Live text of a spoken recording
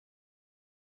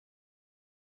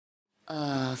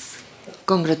Uh,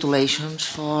 Congratulations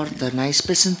for the nice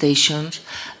presentations,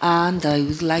 and I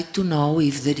would like to know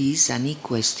if there is any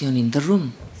question in the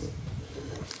room.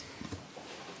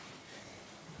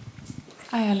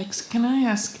 Hi, Àlex. Can I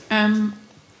ask,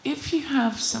 if you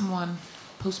have someone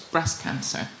post-breast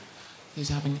cancer who's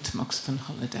having a tamoxifen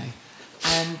holiday,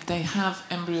 and they have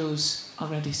embryos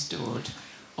already stored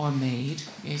or made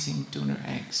using donor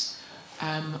eggs,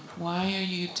 why are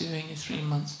you doing a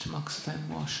 3-month tamoxifen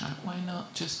washout? Why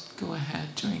not just go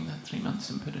ahead during that 3 months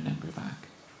and put an embryo back?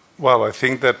 Well, I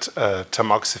think that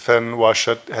tamoxifen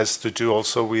washout has to do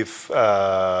also with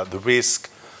the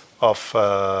risk of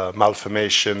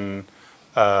malformation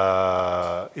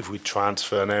if we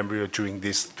transfer an embryo during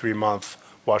this 3-month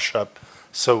washout.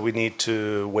 So we need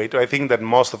to wait. I think that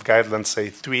most of guidelines say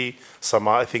 3. Some,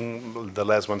 I think the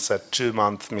last one said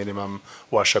 2-month minimum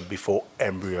washout before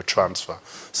embryo transfer.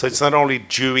 So it's not only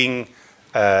during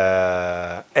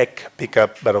egg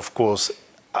pickup, but of course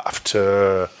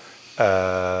after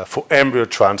for embryo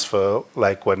transfer,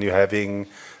 like when you're having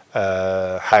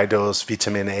high-dose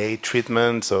vitamin A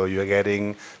treatment or you're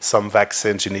getting some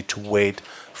vaccines, you need to wait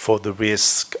for the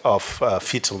risk of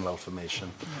fetal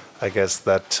malformation. I guess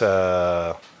that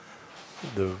the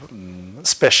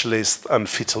specialist on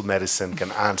fetal medicine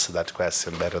can answer that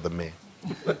question better than me.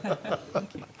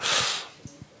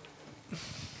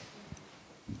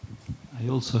 I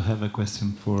also have a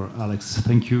question for Àlex.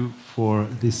 Thank you for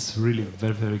this really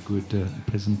very, very good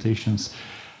presentations.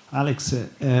 Àlex,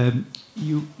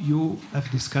 you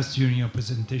have discussed during your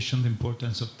presentation the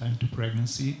importance of time to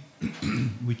pregnancy,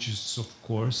 which is, of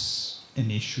course, an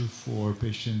issue for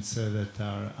patients that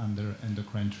are under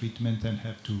endocrine treatment and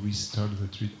have to restart the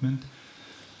treatment.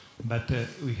 But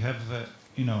we have,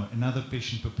 another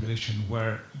patient population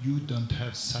where you don't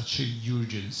have such a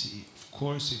urgency. Of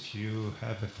course, if you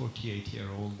have a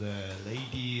 48-year-old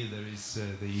lady, there is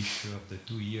the issue of the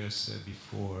 2 years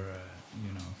before,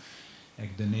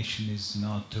 egg donation is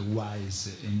not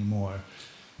wise anymore.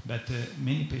 But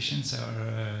many patients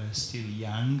are still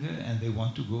young and they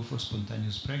want to go for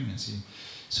spontaneous pregnancy.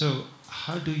 So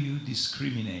how do you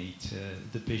discriminate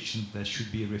the patient that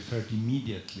should be referred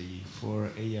immediately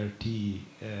for ART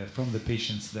from the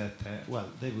patients that,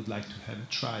 they would like to have a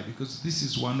try? Because this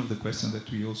is one of the questions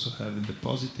that we also have in the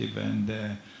positive,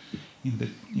 and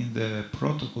in the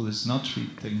protocol is not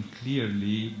written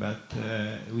clearly, but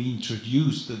we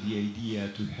introduced the idea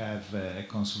to have a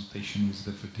consultation with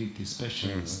the fertility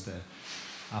specialist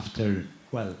after,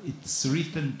 it's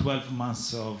written 12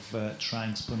 months of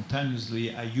trying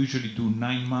spontaneously. I usually do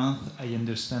 9 months. I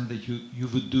understand that you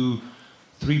would do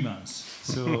 3 months.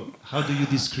 So how do you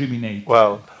discriminate?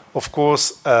 Well, of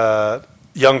course,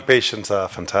 young patients are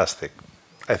fantastic.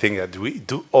 I think that we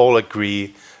do all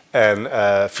agree. And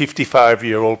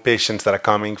 55-year-old patients that are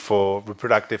coming for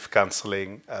reproductive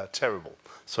counseling are terrible.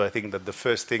 So I think that the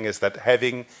first thing is that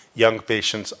having young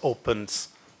patients opens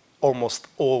almost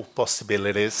all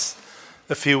possibilities.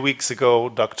 A few weeks ago,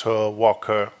 Dr.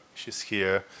 Walker, she's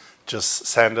here, just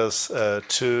sent us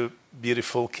 2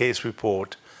 beautiful case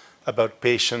reports about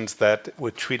patients that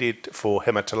were treated for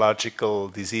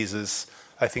hematological diseases.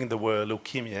 I think there were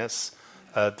leukemias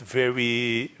at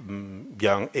very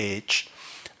young age,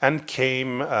 and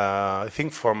came, I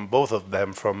think from both of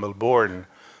them, from Melbourne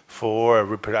for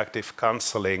reproductive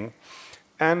counseling.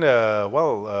 And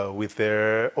with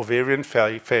their ovarian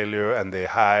failure and their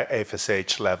high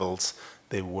FSH levels,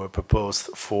 they were proposed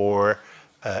for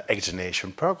egg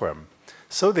donation program.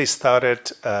 So they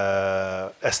started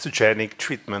estrogenic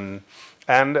treatment,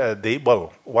 and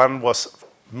one was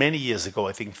many years ago,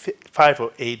 I think 5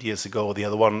 or 8 years ago, the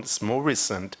other one is more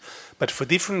recent, but for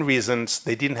different reasons,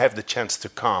 they didn't have the chance to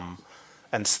come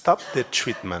and stop the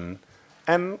treatment.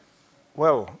 And,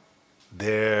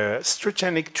 their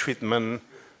estrogenic treatment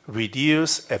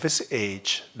reduced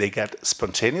FSH, they got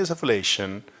spontaneous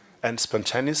ovulation and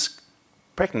spontaneous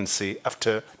pregnancy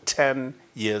after 10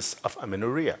 years of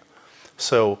amenorrhea.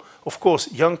 So, of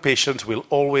course, young patients will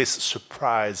always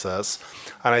surprise us,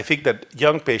 and I think that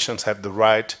young patients have the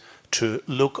right to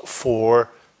look for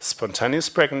spontaneous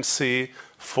pregnancy,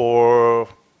 for,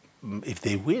 if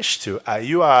they wish to,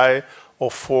 IUI,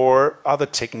 or for other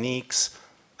techniques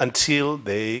until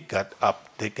they get up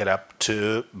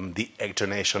to the egg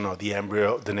donation or the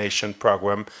embryo donation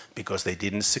program because they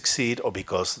didn't succeed or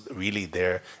because really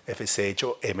their FSH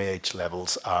or MAH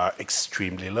levels are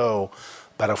extremely low.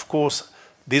 But of course,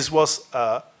 this was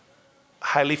a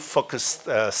highly focused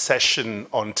session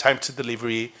on time to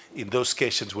delivery in those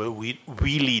cases where we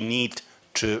really need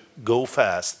to go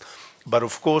fast. But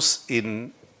of course,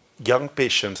 in young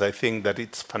patients, I think that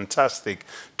it's fantastic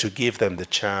to give them the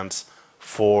chance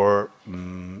for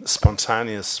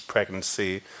spontaneous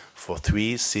pregnancy for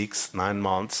 3, 6, 9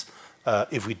 months,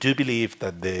 if we do believe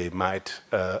that they might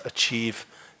achieve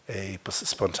a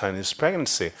spontaneous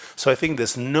pregnancy. So I think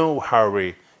there's no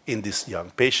hurry in this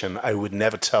young patient. I would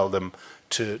never tell them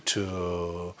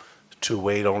to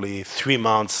wait only 3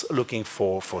 months looking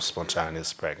for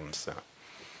spontaneous pregnancy.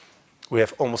 We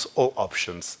have almost all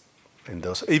options in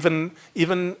those. Even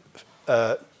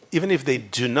if they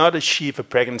do not achieve a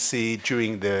pregnancy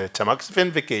during the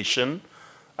tamoxifen vacation,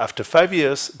 after 5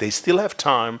 years, they still have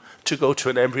time to go to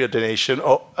an embryo donation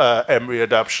or embryo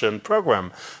adoption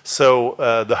program. So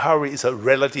the hurry is a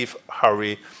relative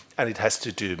hurry, and it has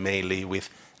to do mainly with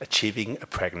achieving a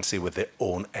pregnancy with their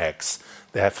own eggs.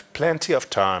 They have plenty of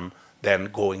time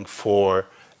then going for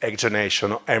egg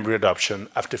donation or embryo adoption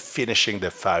after finishing the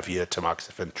 5-year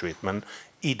tamoxifen treatment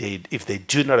if they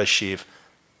do not achieve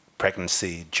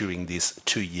pregnancy during this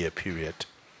 2-year period.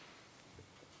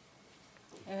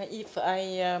 If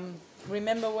I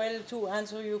remember well, to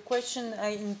answer your question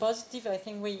in positive, I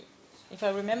think if I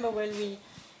remember well,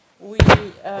 we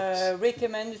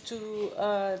recommend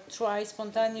to try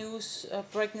spontaneous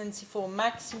pregnancy for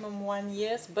maximum 1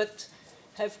 year, but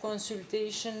have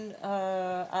consultation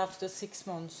after 6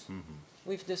 months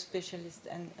with the specialist,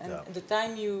 and the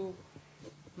time you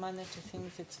manage, I think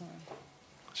if it's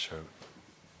Sure.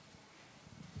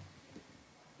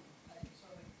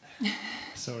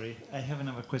 Sorry, I have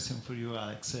another question for you,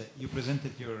 Àlex. You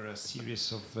presented your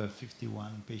series of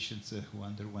 51 patients who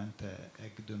underwent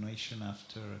egg donation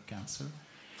after cancer,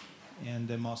 and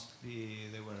mostly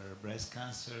they were breast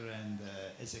cancer, and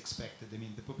as expected, I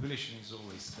mean, the population is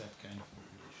always that kind of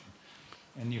population.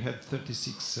 And you had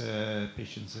 36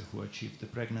 patients who achieved the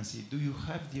pregnancy. Do you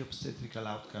have the obstetrical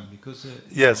outcome? Because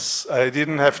yes, I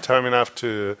didn't have time enough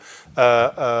to.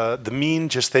 The mean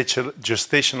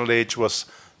gestational age was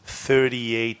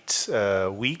 38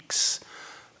 weeks,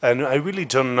 and I really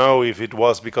don't know if it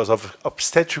was because of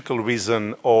obstetrical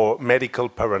reason or medical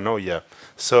paranoia.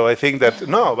 So I think that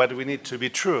no, but we need to be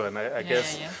true, and I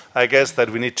guess that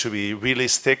we need to be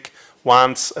realistic.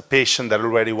 Once a patient that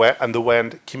already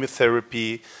underwent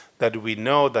chemotherapy, that we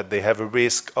know that they have a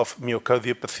risk of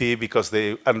myocardiopathy because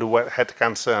they had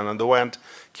cancer and underwent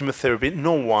chemotherapy.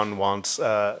 No one wants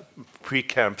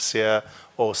preeclampsia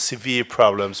or severe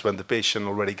problems when the patient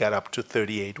already got up to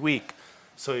 38 weeks.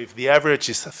 So if the average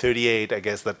is 38, I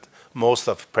guess that most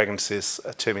of pregnancies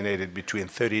are terminated between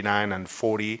 39 and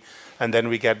 40. And then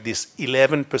we get this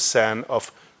 11%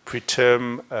 of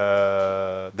preterm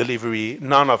delivery,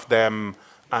 none of them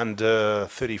under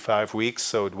 35 weeks,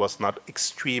 so it was not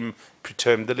extreme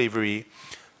preterm delivery.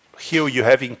 Here you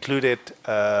have included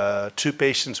 2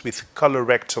 patients with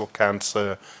colorectal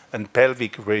cancer and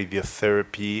pelvic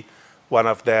radiotherapy. One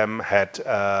of them had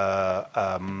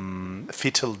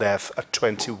fetal death at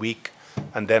 20 weeks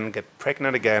and then get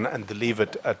pregnant again and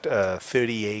delivered at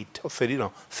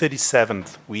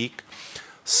 37th week.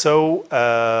 So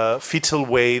fetal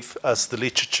weight, as the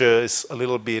literature is a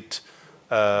little bit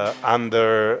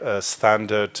under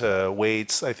standard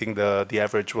weights, I think the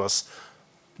average was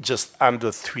just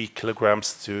under 3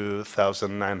 kilograms to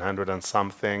 1,900 and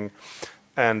something.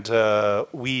 And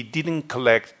we didn't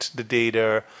collect the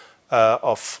data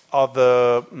of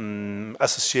other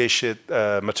associated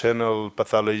maternal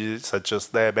pathologies such as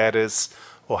diabetes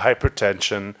or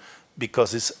hypertension,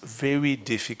 because it's very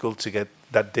difficult to get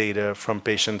that data from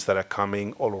patients that are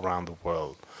coming all around the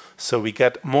world. So we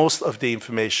get most of the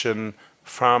information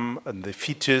from the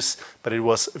fetus, but it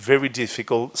was very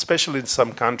difficult, especially in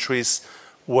some countries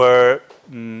where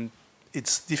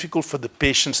it's difficult for the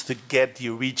patients to get the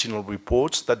original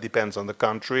reports. That depends on the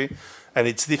country, and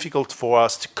it's difficult for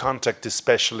us to contact the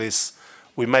specialists.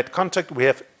 We might contact,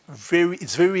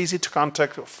 it's very easy to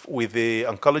contact with the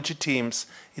oncology teams.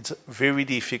 It's very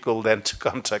difficult then to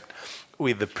contact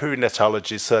with the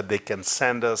perinatology so that they can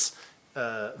send us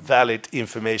valid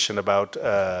information about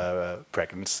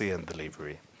pregnancy and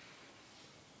delivery.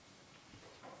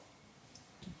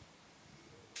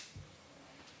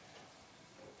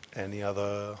 Any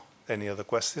other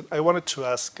question? I wanted to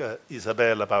ask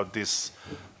Isabelle about this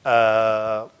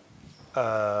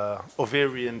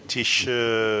ovarian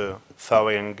tissue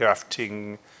thawing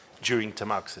grafting during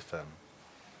tamoxifen.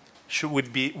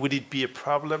 Would it be a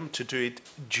problem to do it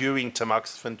during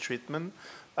tamoxifen treatment,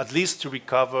 at least to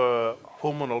recover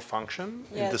hormonal function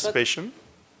in this patient?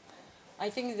 I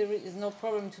think there is no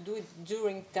problem to do it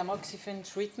during tamoxifen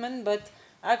treatment, but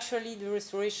actually the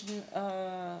restoration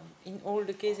in all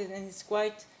the cases, and it's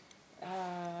quite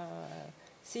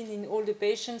seen in all the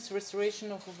patients,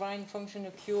 restoration of ovarian function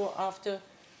occur after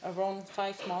around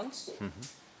 5 months.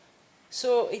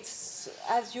 So it's,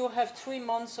 as you have 3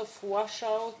 months of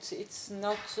washout, it's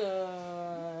not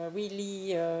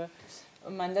really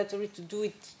mandatory to do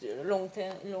it long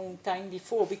time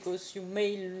before, because you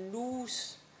may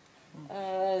lose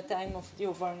time of the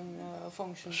ovarian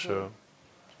function. Sure.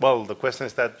 Well, the question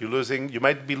is that you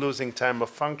might be losing time of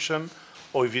function,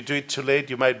 or if you do it too late,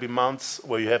 you might be months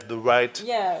where you have the right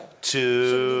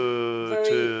to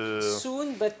very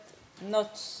soon, but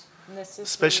not necessarily.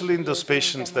 Especially in those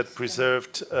patients that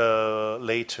preserved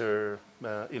later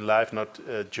in life, not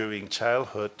during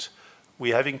childhood.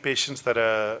 We're having patients that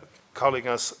are calling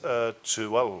us that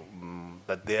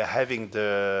they are having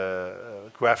the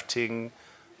grafting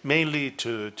mainly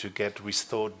to get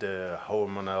restored the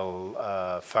hormonal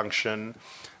function.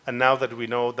 And now that we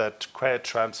know that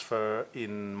cryotransfer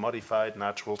in modified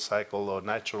natural cycle or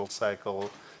natural cycle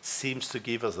seems to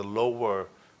give us a lower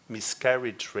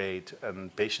miscarriage rate,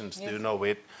 and patients do know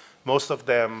it, most of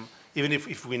them, even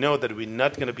if we know that we're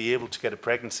not going to be able to get a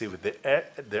pregnancy with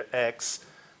their eggs,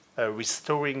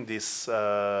 restoring this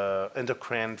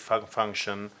endocrine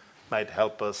function might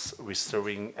help us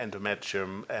restoring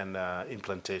endometrium and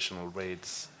implantational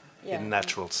rates in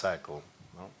natural cycle.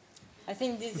 No? I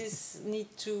think this is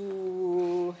need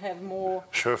to have more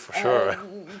proof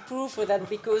of that,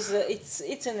 because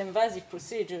it's an invasive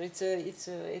procedure. It's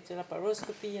a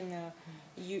laparoscopy, and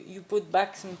you put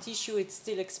back some tissue. It's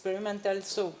still experimental,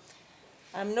 so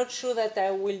I'm not sure that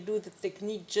I will do the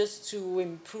technique just to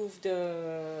improve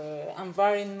the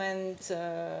environment,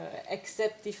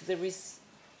 except if there is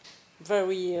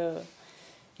very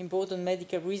important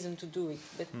medical reason to do it.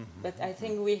 But I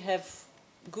think we have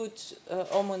good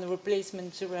hormone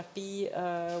replacement therapy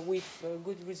with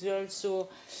good results. So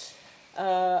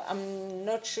I'm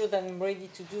not sure that I'm ready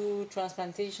to do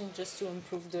transplantation just to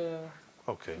improve the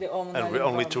hormonal and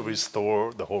only to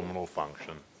restore the hormonal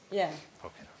function. Yeah.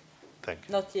 Okay. Thank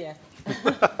you. Not yet.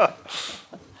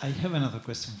 I have another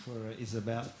question for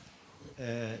Isabelle.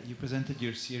 You presented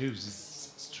your series, this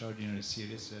extraordinary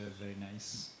series, very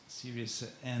nice series,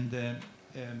 and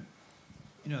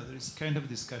you know, there is kind of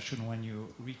discussion when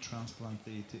you retransplant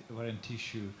the ovarian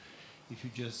tissue, if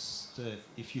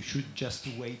you should just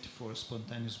wait for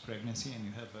spontaneous pregnancy, and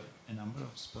you have a number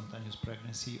of spontaneous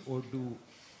pregnancy, or do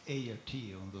ART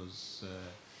on those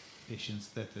patients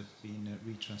that have been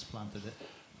retransplanted.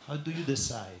 How do you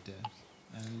decide?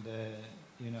 And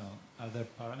you know, are there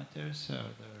parameters?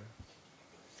 Are there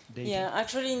data? Yeah,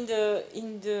 actually, in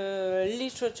the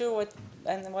literature,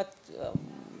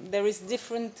 there is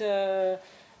different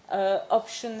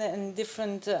option and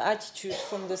different attitude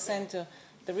from the center.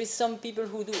 There is some people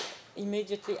who do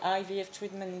immediately IVF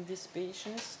treatment in these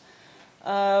patients.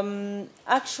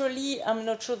 Actually, I'm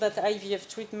not sure that IVF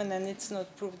treatment, and it's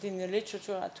not proved in the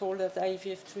literature at all, that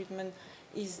IVF treatment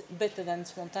is better than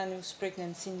spontaneous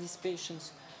pregnancy in these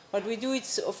patients. What we do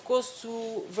is, of course,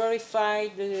 to verify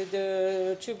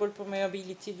the tubal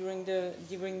permeability during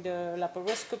the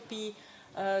laparoscopy,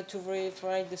 to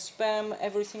verify the sperm.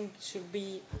 Everything should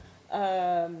be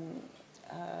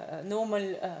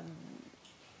normal,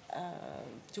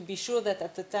 to be sure that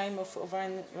at the time of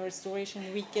ovarian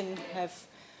restoration we can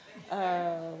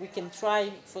try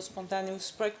for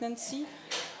spontaneous pregnancy.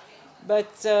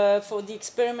 But for the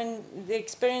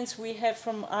experience we have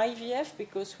from IVF,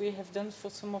 because we have done for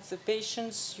some of the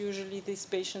patients, usually these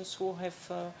patients who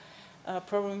have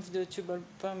problems with the tubal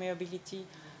permeability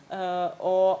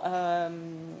or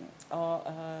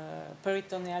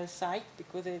peritoneal site,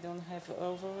 because they don't have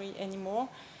ovary anymore.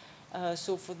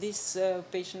 So for this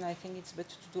patient, I think it's better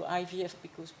to do IVF,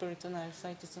 because peritoneal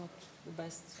site is not the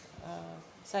best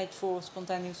site for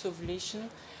spontaneous ovulation.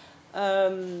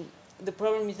 The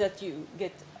problem is that you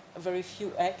get very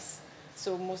few eggs,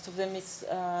 so most of them is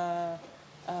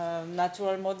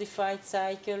natural modified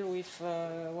cycle with 1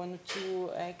 or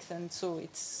 2 eggs, and so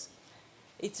it's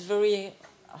very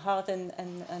hard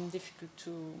and difficult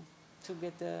to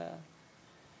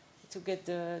get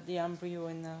the embryo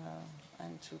and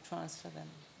to transfer them.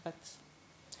 But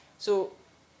so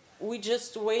we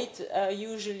just wait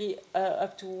usually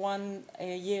up to 1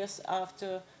 year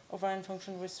after ovarian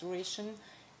function restoration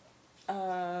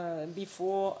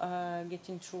before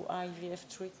getting through IVF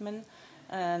treatment,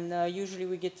 and usually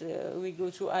we go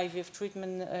through IVF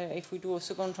treatment if we do a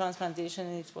second transplantation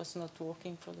and it was not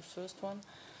working for the first one.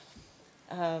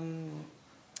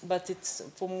 But it's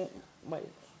from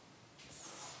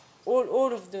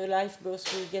all of the live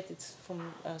births we get, it's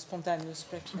from spontaneous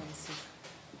pregnancy.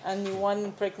 Only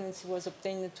 1 pregnancy was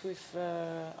obtained with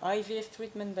IVF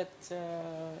treatment, but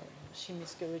she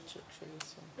miscarried actually.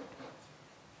 So.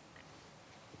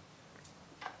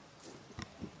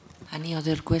 Any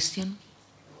other question?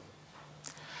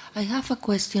 I have a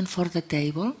question for the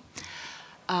table.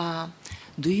 What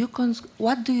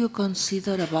do you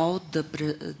consider about the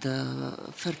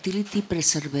fertility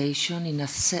preservation in a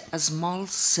small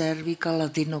cervical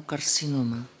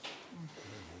adenocarcinoma?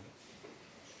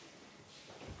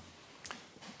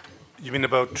 You mean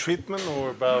about treatment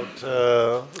or about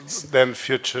then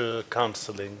future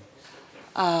counseling?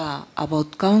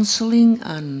 About counseling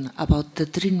and about the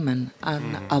treatment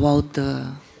and about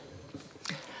the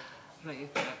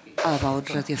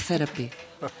radiotherapy.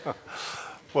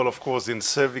 Well, of course, in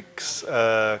cervix,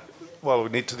 we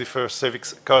need to differ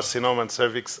cervix carcinoma and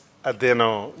cervix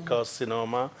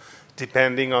adenocarcinoma.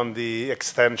 Depending on the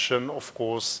extension, of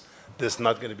course, there's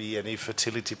not going to be any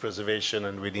fertility preservation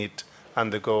and we need to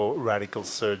undergo radical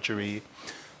surgery.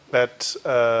 But,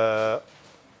 of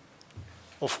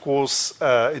course,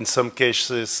 in some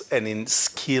cases and in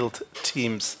skilled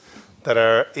teams that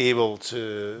are able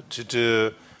to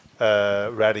do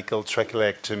radical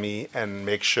trachelectomy and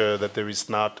make sure that there is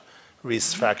not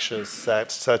risk factors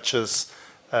such as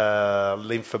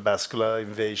lymphovascular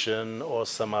invasion or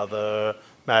some other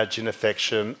margin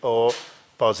infection or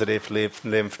positive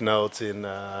lymph nodes in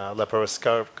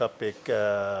laparoscopic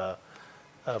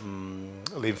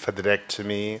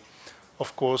lymphadenectomy.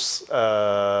 Of course,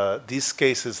 these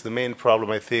cases, the main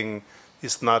problem, I think,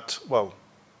 is not,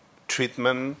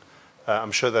 treatment.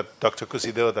 I'm sure that Dr.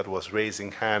 Cosido that was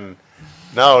raising hand.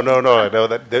 No. I know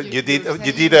that you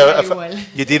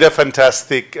did a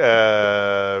fantastic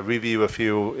review a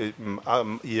few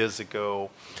years ago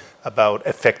about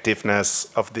effectiveness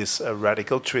of these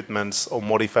radical treatments or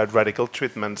modified radical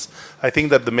treatments. I think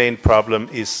that the main problem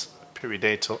is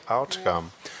perinatal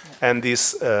outcome. And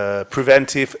this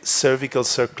preventive cervical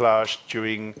cerclage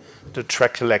during the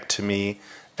trachelectomy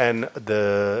and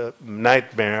the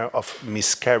nightmare of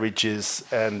miscarriages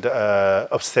and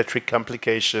obstetric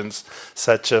complications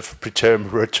such as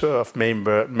preterm rupture of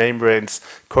membranes,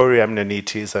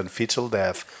 chorioamnionitis, and fetal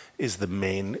death is the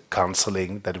main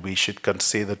counseling that we should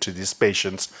consider to these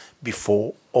patients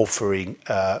before offering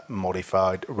a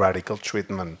modified radical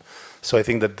treatment. So I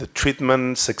think that the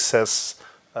treatment success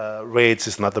rates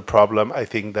is not the problem. I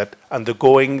think that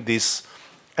undergoing this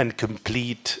and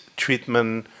complete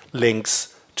treatment links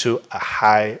to a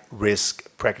high-risk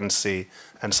pregnancy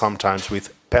and sometimes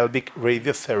with pelvic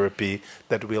radiotherapy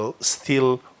that will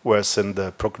still worsen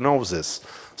the prognosis.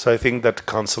 So I think that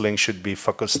counseling should be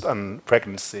focused on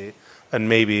pregnancy and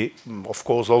maybe, of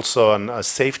course, also on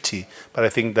safety. But I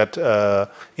think that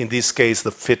in this case,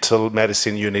 the fetal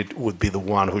medicine unit would be the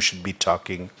one who should be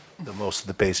talking the most to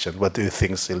the patient. What do you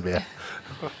think, Silvia?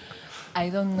 I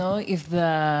don't know if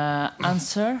the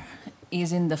answer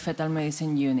is in the fetal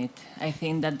medicine unit. I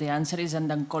think that the answer is in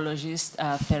the oncologist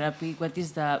therapy. What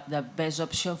is the best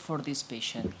option for this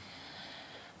patient?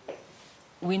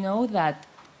 We know that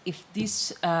if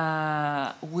this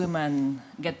women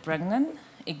get pregnant,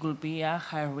 it will be a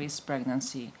high-risk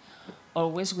pregnancy.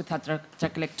 Always with a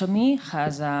trachelectomy,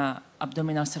 has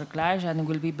abdominal cerclage and it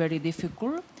will be very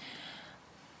difficult.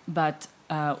 But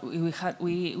we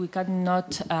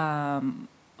cannot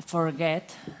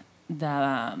forget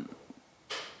the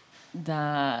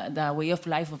way of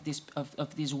life of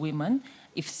these women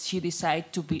if she decides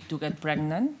to get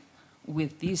pregnant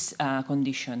with this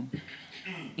condition.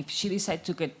 If she decides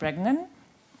to get pregnant,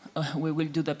 we will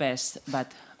do the best,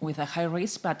 but with a high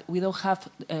risk. But we don't have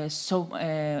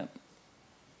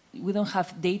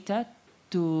data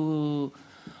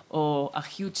or a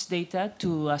huge data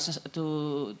to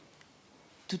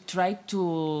try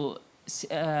to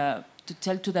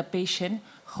tell to the patient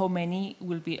how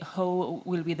will be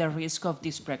the risk of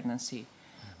this pregnancy.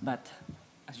 But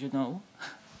as you know,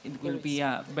 it will be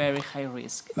a very high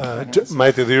risk.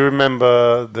 Maite, do you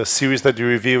remember the series that you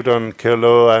reviewed on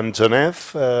Kerlo and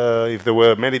Joneth? If there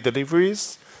were many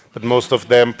deliveries, but most of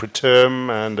them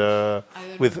preterm and I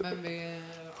don't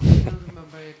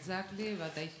remember exactly,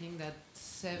 but I think that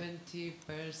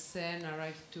 70%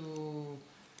 arrived to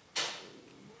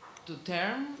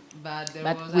term, but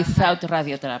there was without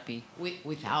radiotherapy.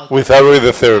 Without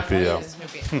radiotherapy, yeah.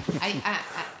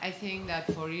 I think that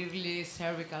for early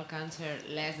cervical cancer,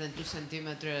 less than 2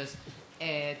 centimeters,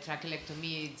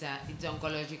 trachelectomy it's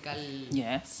oncologically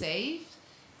safe.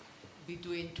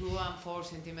 Between 2 and 4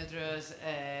 centimeters,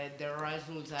 the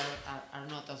results are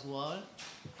not as well.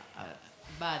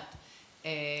 But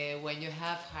when you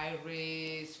have high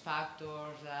risk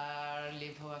factors,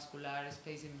 lymphovascular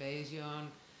space invasion,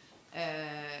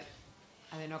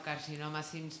 adenocarcinoma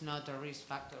seems not a risk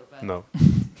factor, but no.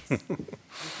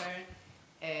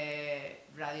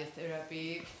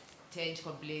 Radiotherapy changed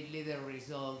completely the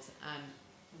results, and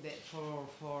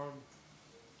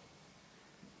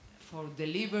for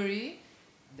delivery,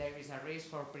 there is a risk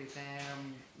for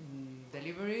preterm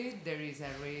delivery, there is a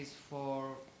risk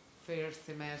for first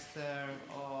trimester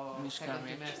or second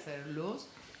trimester loss,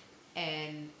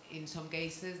 and in some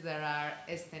cases there are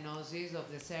stenosis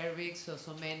of the cervix,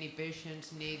 so many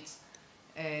patients need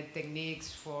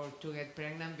techniques to get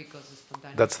pregnant because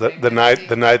spontaneous That's pregnancy.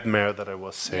 the nightmare that I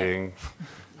was saying.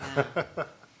 Yeah.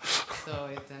 So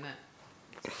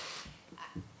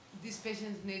these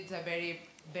patients need a very,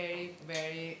 very,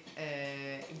 very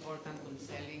important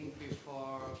counseling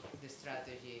before the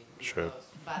strategy. Sure.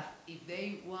 But if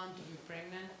they want to be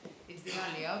pregnant, it's the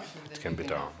only option that can we be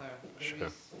can done. offer. There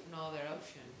is no other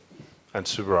option. And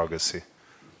surrogacy.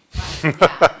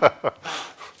 But,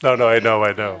 yeah, No, I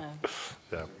know.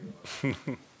 Yeah.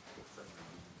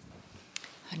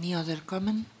 Any other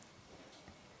comment?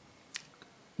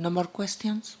 No more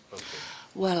questions? Okay.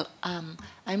 Well,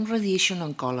 I'm radiation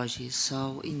oncologist,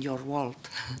 so in your world.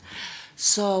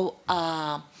 So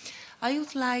I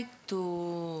would like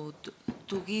to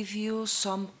give you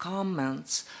some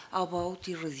comments about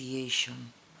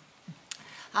irradiation.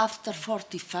 After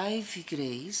 45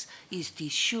 degrees, it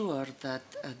is sure that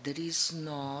there is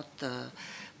not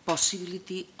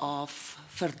possibility of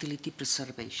fertility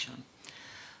preservation.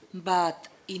 But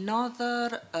in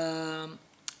other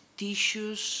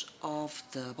tissues of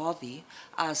the body,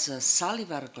 as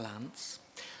salivary glands,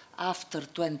 after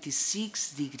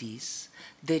 26 degrees,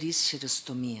 there is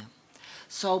xerostomia.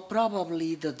 So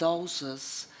probably the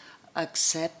doses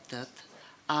accepted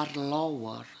are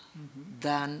lower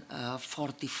than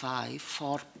 45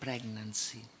 for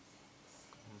pregnancy.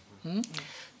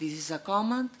 This is a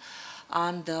comment.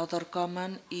 And the other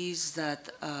comment is that,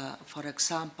 for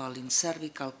example, in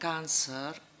cervical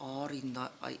cancer or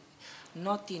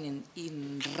not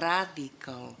in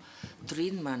radical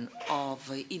treatment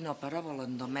of inoperable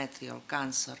endometrial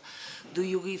cancer, do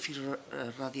you give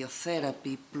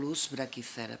radiotherapy plus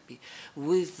brachytherapy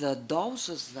with the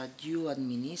doses that you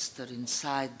administer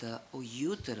inside the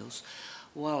uterus?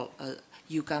 Well,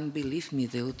 you can believe me,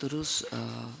 the uterus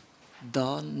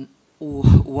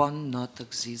won't not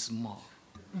exist more.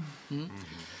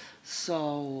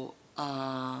 So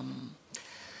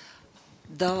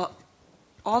the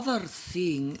other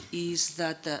thing is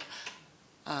that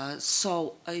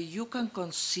you can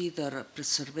consider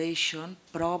preservation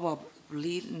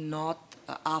probably not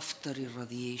after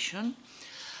irradiation,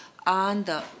 and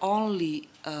only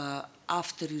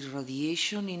after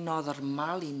irradiation in other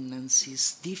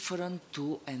malignancies different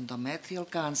to endometrial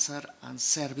cancer and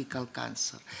cervical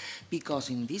cancer, because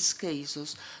in these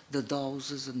cases the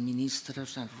doses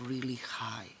administered are really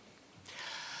high.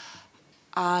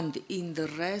 And in the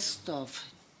rest of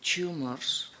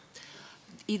tumors,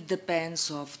 it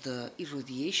depends on the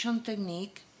irradiation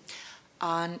technique,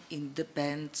 and it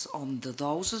depends on the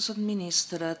doses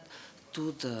administered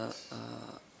to the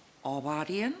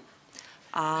ovarian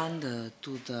and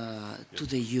to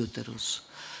the uterus.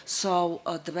 So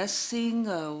the best thing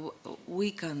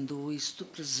we can do is to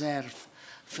preserve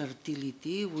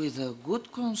fertility with a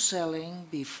good counseling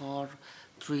before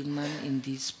treatment in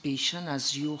this patient,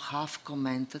 as you have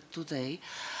commented today.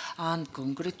 And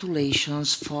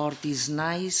congratulations for this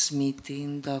nice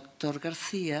meeting, Dr.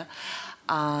 Garcia,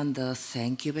 and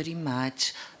thank you very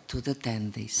much to the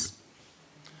attendees.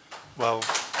 Well,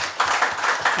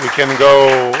 we can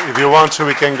go, if you want to,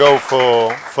 we can go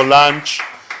for lunch.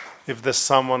 If there's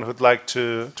someone who'd like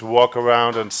to walk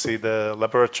around and see the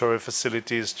laboratory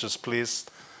facilities, just please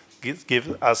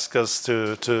ask us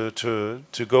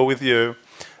to go with you.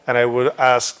 And I would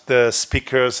ask the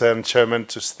speakers and chairman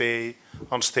to stay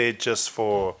on stage just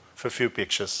for a few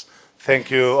pictures.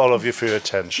 Thank you, all of you, for your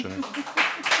attention.